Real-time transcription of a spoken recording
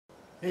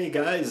Hey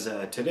guys,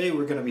 today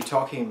we're going to be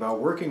talking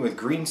about working with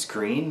green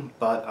screen,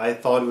 but I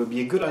thought it would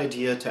be a good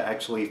idea to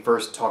actually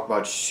first talk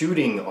about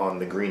shooting on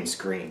the green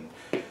screen.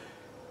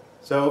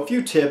 So a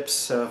few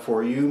tips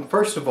for you.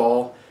 First of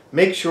all,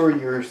 make sure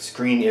your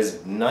screen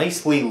is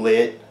nicely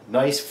lit,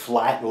 nice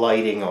flat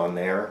lighting on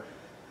there.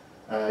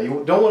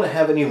 You don't want to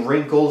have any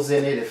wrinkles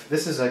in it. If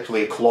this is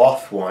actually a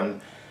cloth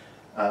one,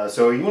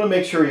 so you want to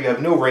make sure you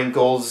have no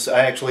wrinkles.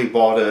 I actually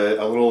bought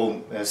a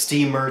little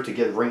steamer to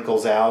get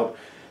wrinkles out.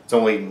 It's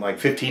only like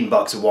 15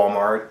 bucks at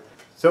Walmart.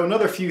 So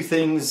another few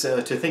things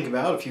to think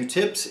about, a few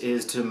tips,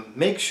 is to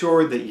make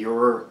sure that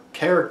your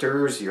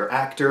characters, your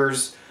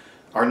actors,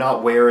 are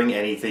not wearing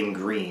anything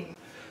green.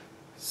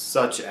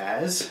 Such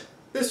as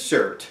this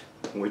shirt,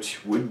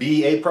 which would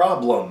be a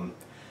problem.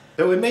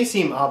 Though it may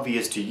seem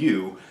obvious to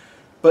you,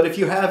 but if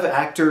you have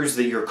actors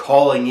that you're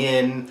calling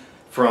in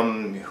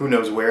from who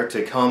knows where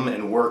to come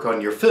and work on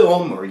your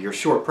film or your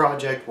short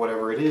project,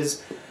 whatever it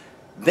is,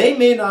 they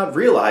may not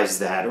realize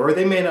that, or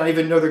they may not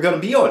even know they're going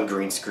to be on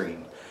green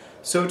screen.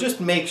 So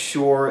just make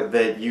sure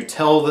that you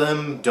tell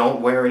them don't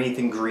wear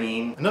anything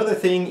green. Another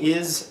thing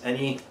is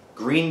any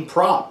green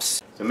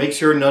props. So make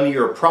sure none of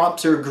your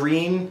props are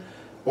green,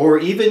 or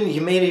even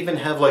you may even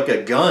have like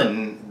a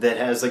gun that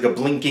has like a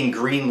blinking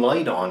green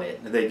light on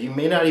it that you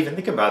may not even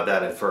think about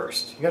that at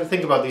first. You got to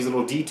think about these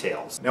little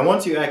details. Now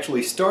once you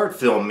actually start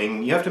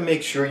filming, you have to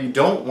make sure you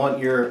don't want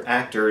your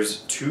actors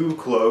too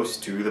close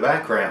to the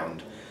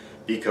background,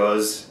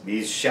 because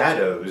these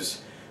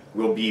shadows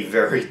will be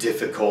very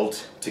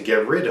difficult to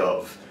get rid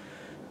of.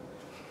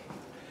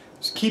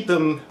 Just keep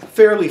them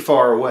fairly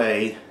far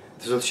away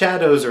so the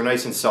shadows are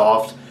nice and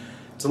soft.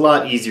 It's a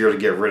lot easier to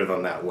get rid of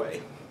them that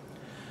way.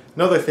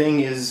 Another thing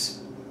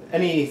is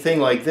anything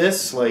like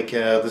this,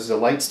 this is a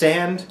light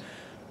stand,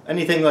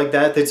 anything like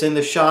that that's in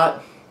the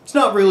shot, it's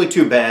not really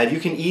too bad. You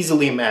can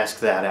easily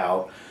mask that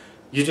out.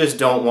 You just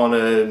don't want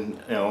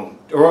to,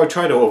 or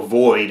try to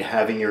avoid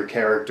having your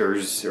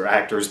characters or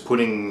actors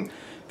putting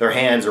their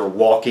hands or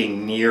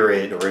walking near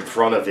it or in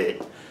front of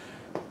it,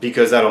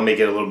 because that'll make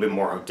it a little bit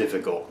more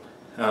difficult.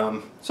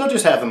 So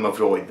just have them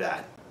avoid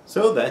that.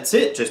 So that's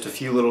it, just a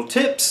few little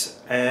tips,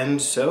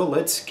 and so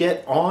let's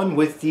get on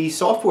with the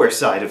software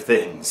side of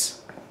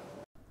things.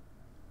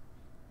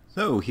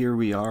 So here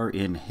we are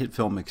in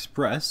Hitfilm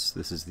Express.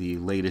 This is the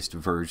latest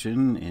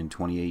version in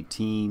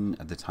 2018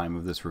 at the time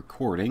of this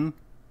recording.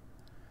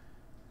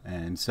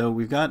 And so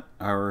we've got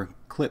our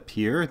clip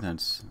here.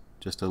 That's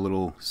just a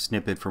little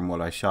snippet from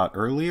what I shot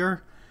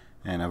earlier,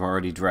 and I've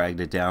already dragged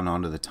it down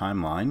onto the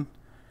timeline.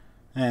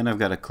 And I've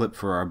got a clip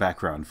for our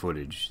background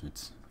footage.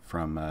 It's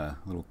from a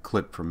little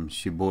clip from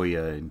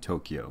Shibuya in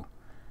Tokyo.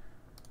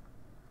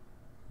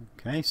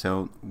 Okay,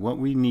 so what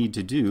we need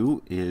to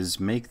do is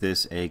make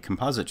this a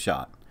composite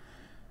shot.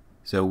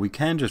 So we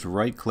can just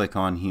right click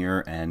on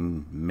here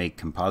and make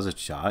composite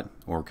shot,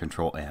 or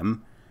Control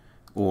M.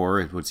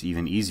 Or what's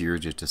even easier,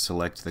 just to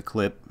select the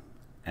clip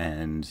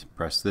and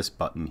press this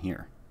button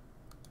here.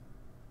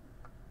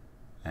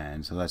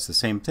 And so that's the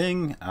same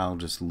thing. I'll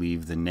just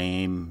leave the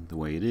name the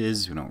way it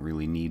is. We don't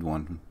really need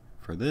one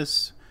for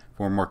this.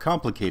 For a more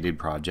complicated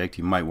project,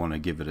 you might want to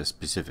give it a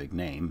specific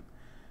name.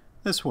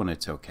 This one,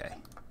 it's okay.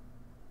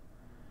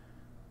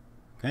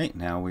 Okay,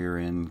 now we're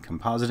in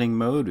compositing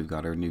mode. We've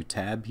got our new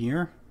tab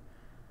here.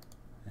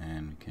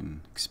 And we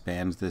can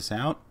expand this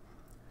out.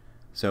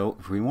 So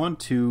if we want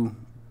to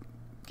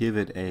give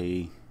it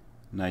a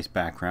nice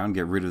background,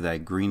 get rid of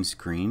that green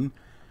screen,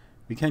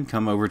 we can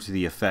come over to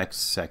the effects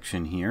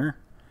section here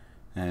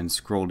and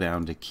scroll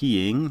down to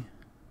keying,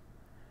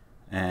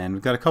 and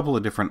we've got a couple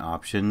of different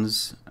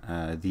options.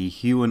 The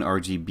hue and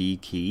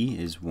RGB key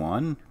is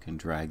one. You can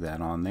drag that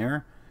on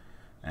there,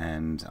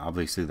 and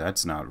obviously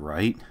that's not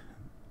right.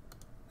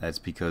 That's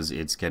because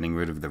it's getting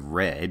rid of the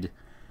red.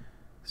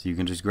 So you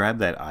can just grab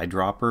that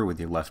eyedropper with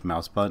your left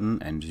mouse button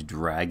and just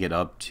drag it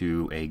up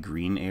to a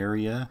green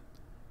area.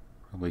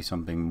 Probably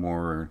something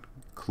more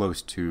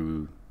close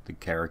to the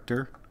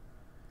character.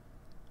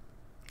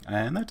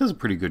 And that does a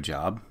pretty good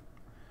job.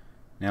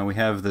 Now we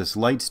have this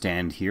light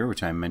stand here,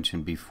 which I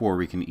mentioned before,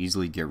 we can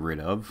easily get rid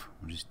of.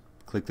 We'll just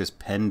click this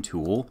pen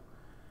tool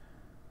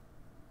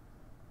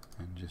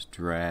and just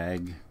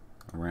drag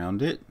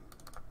around it.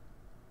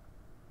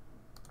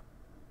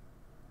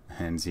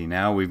 And see,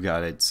 now we've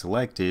got it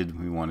selected.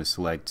 We want to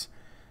select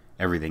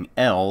everything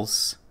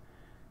else.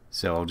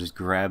 So I'll just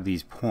grab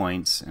these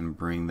points and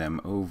bring them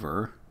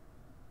over.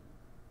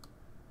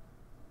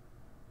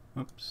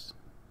 Oops.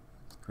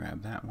 Let's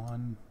grab that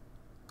one.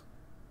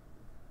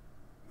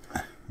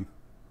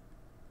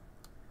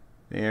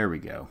 There we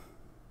go.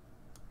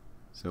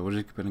 So we're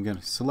just going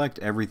to select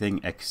everything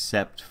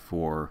except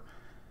for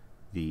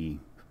the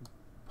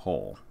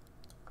pole.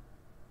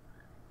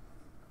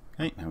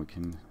 Okay, now we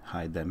can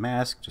hide that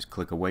mask. Just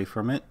click away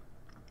from it.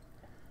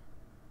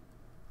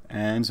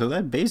 And so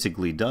that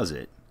basically does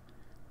it.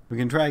 We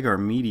can drag our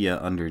media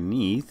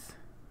underneath,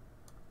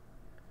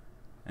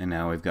 and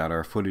now we've got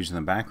our footage in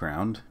the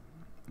background.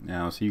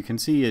 Now, so you can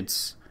see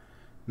it's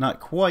not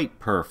quite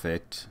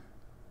perfect,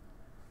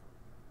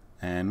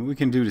 and what we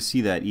can do to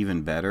see that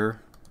even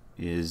better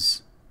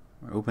is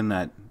open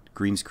that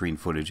green screen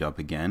footage up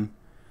again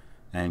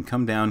and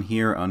come down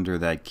here under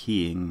that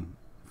keying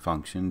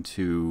function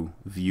to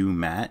view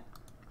matte.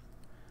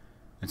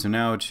 And so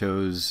now it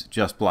shows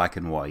just black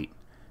and white.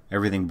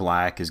 Everything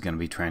black is going to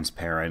be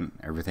transparent,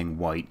 everything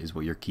white is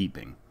what you're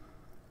keeping.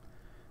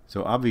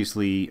 So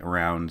obviously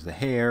around the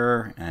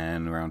hair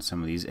and around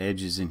some of these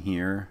edges in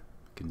here,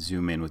 you can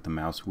zoom in with the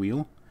mouse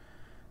wheel.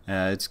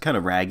 It's kind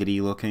of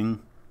raggedy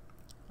looking,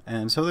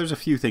 and so there's a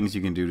few things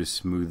you can do to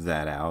smooth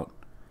that out.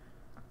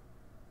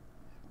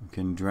 You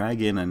can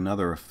drag in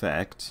another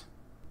effect.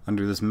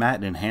 Under this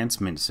matte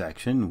enhancement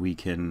section, we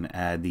can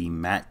add the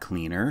matte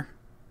cleaner.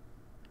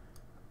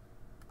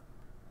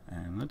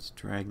 And let's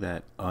drag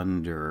that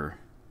under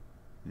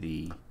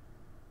the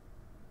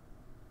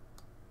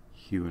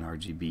hue and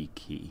RGB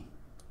key.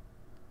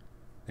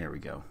 There we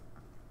go.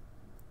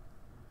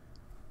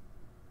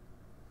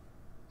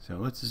 So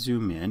let's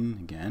zoom in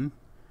again,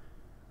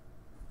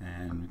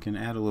 and we can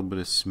add a little bit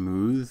of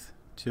smooth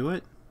to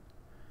it,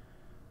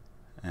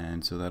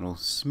 and so that'll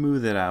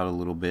smooth it out a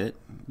little bit.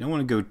 You don't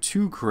want to go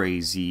too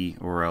crazy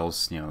or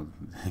else, you know,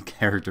 the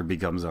character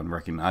becomes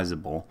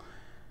unrecognizable,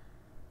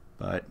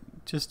 but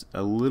just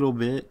a little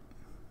bit.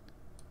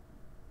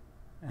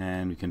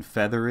 And we can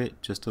feather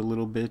it just a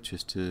little bit,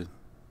 just to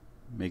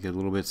make it a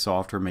little bit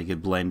softer, make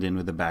it blend in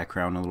with the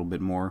background a little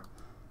bit more.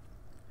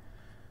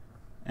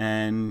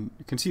 And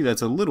you can see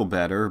that's a little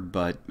better,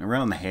 but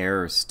around the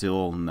hair is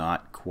still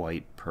not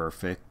quite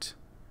perfect.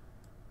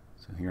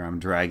 So here I'm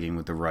dragging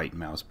with the right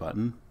mouse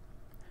button.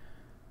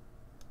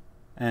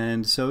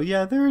 And so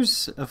yeah,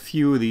 there's a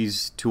few of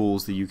these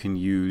tools that you can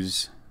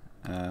use.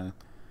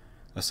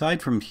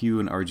 Aside from hue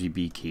and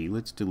RGB key,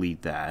 let's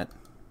delete that.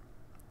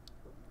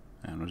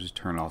 And we'll just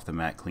turn off the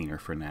matte cleaner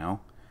for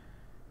now.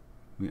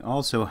 We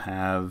also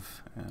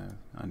have,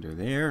 under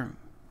there,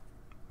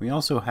 we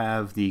also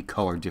have the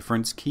color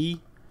difference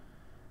key.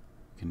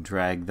 You can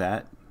drag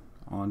that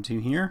onto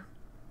here.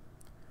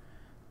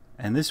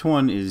 And this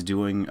one is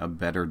doing a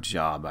better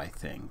job, I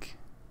think.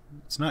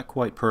 It's not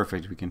quite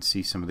perfect. We can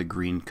see some of the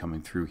green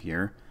coming through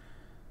here.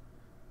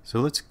 So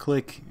let's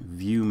click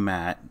View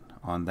Matte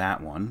on that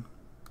one.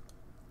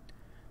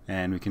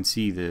 And we can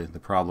see the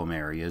problem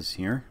areas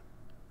here.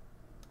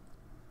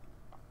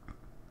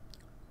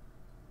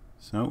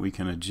 So we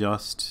can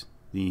adjust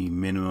the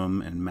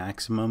minimum and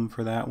maximum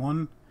for that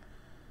one.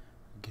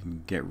 We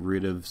can get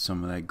rid of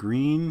some of that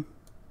green.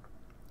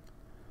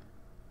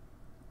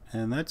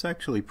 And that's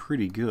actually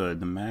pretty good.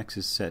 The max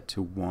is set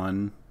to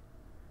 1.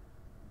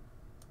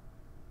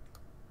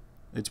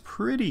 It's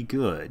pretty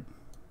good.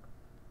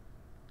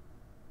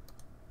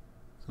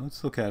 So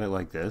let's look at it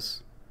like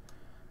this.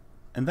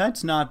 And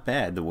that's not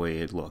bad the way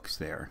it looks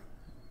there.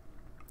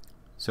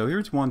 So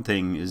here's one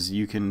thing, is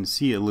you can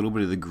see a little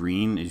bit of the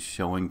green is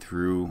showing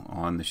through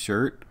on the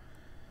shirt.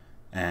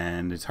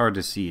 And it's hard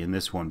to see in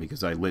this one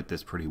because I lit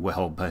this pretty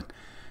well, but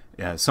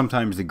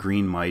sometimes the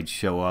green might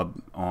show up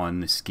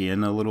on the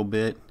skin a little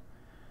bit.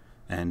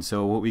 And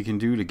so what we can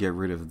do to get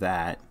rid of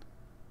that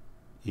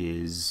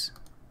is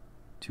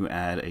to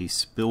add a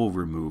spill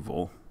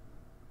removal.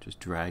 Just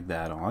drag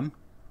that on.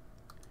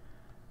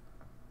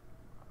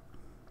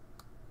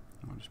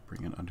 I'll just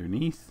bring it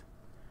underneath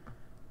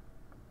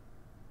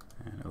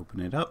and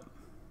open it up.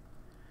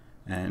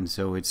 And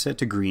so it's set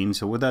to green,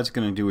 so what that's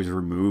going to do is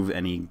remove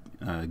any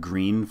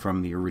green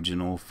from the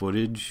original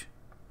footage,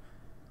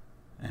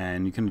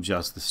 and you can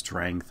adjust the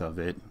strength of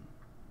it.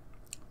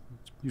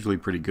 It's usually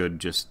pretty good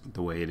just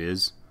the way it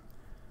is.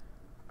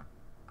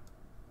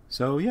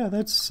 So yeah,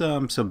 that's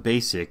some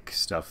basic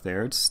stuff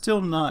there. It's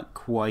still not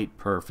quite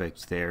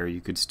perfect there.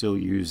 You could still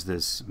use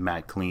this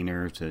matte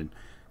cleaner to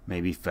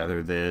maybe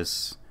feather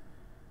this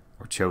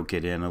or choke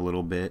it in a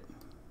little bit.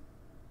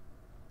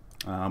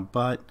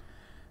 But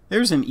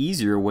there's an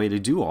easier way to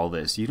do all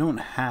this. You don't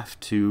have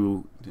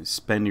to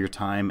spend your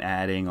time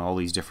adding all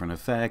these different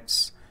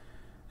effects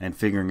and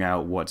figuring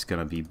out what's going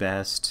to be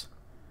best.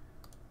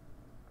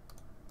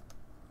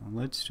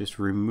 Let's just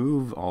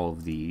remove all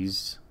of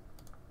these.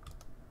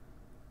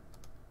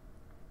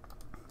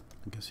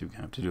 I guess you're going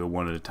to have to do it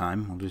one at a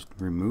time. We'll just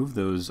remove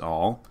those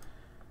all.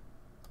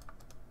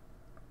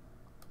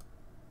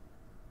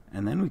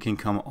 And then we can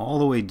come all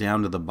the way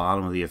down to the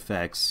bottom of the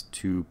effects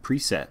to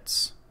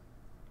presets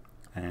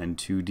and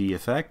 2D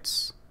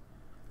effects.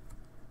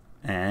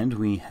 And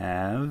we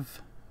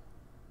have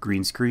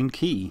green screen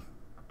key.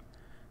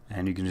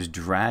 And you can just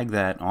drag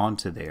that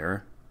onto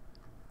there.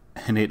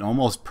 And it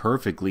almost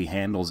perfectly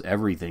handles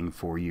everything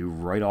for you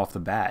right off the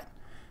bat.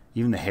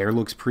 Even the hair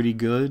looks pretty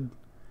good.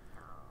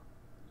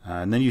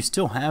 And then you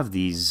still have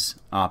these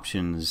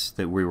options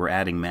that we were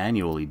adding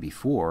manually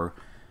before,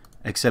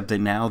 except that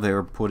now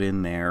they're put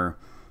in there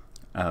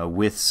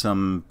with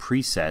some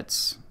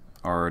presets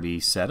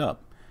already set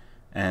up.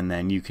 And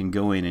then you can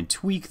go in and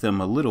tweak them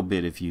a little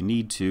bit if you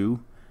need to.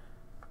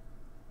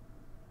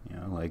 You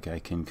know, like I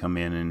can come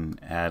in and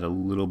add a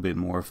little bit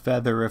more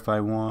feather if I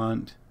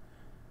want.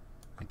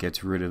 It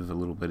gets rid of a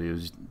little bit of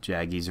those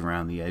jaggies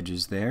around the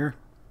edges there.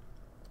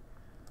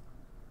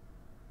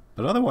 And then you can come in and add a little bit more feather if I want. It gets rid of a little bit of those jaggies around the edges there. And then you can come in and add a little bit more feather if I want. It gets rid of a little bit of those jaggies around the edges there.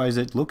 But otherwise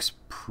it looks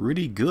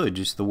pretty good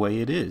just the way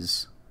it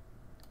is.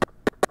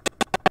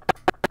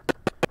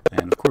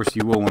 And of course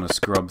you will want to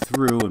scrub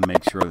through and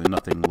make sure that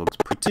nothing looks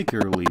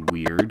particularly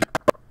weird.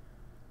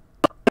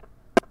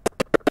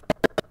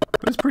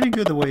 But it's pretty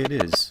good the way it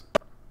is.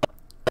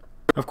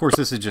 Of course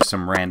this is just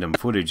some random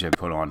footage I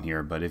put on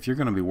here, but if you're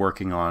going to be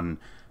working on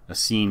a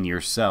scene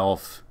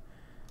yourself,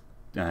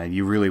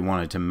 you really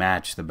want it to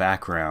match the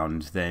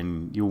background,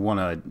 then you'll want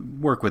to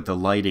work with the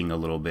lighting a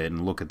little bit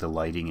and look at the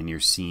lighting in your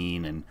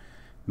scene and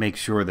make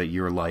sure that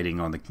your lighting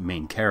on the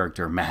main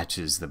character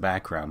matches the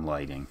background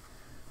lighting.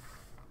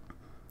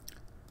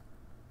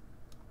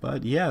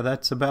 But yeah,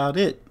 that's about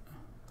it.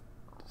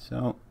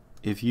 So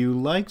if you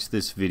liked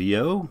this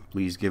video,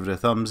 please give it a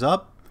thumbs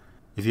up.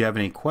 If you have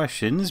any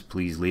questions,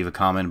 please leave a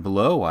comment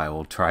below. I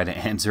will try to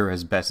answer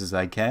as best as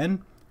I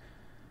can.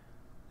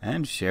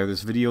 And share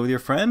this video with your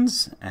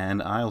friends,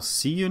 and I'll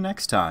see you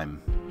next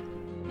time.